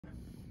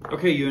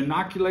Okay, you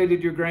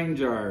inoculated your grain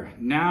jar.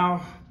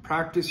 Now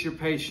practice your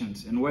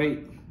patience and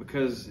wait,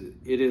 because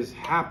it is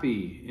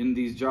happy in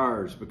these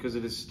jars because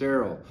it is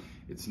sterile.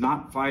 It's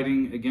not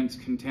fighting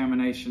against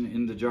contamination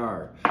in the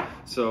jar.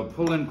 So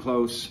pull in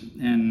close,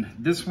 and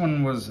this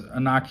one was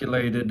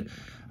inoculated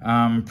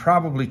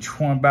probably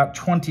about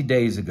 20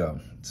 days ago.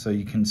 So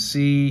you can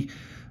see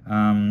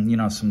you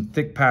know, some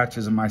thick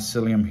patches of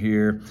mycelium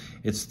here.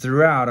 It's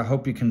throughout. I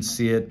hope you can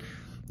see it.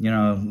 You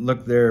know,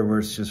 look there where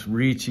it's just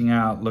reaching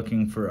out,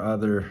 looking for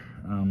other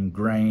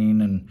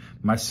grain and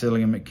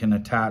mycelium it can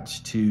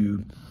attach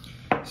to.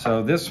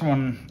 So this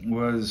one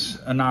was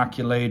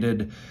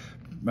inoculated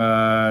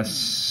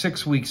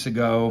 6 weeks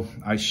ago.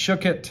 I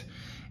shook it,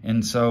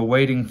 and so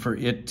waiting for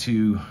it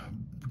to,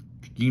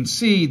 you can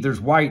see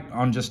there's white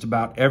on just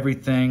about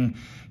everything.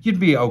 You'd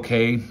be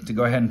okay to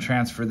go ahead and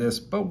transfer this,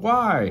 but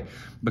why?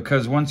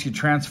 Because once you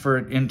transfer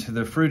it into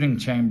the fruiting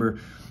chamber,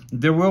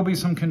 there will be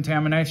some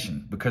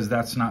contamination because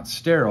that's not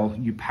sterile.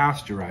 You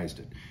pasteurized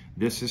it.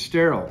 This is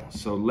sterile,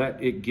 so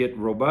let it get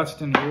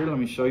robust in here. Let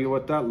me show you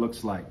what that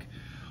looks like.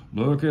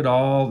 Look at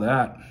all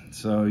that.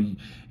 So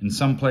in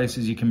some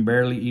places you can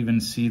barely even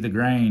see the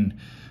grain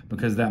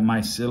because that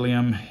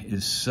mycelium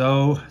is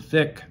so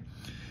thick.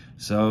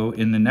 So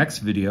in the next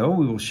video,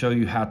 we will show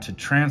you how to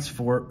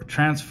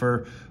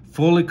transfer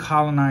fully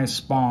colonized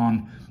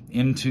spawn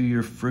into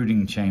your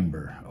fruiting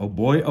chamber. Oh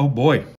boy, oh boy.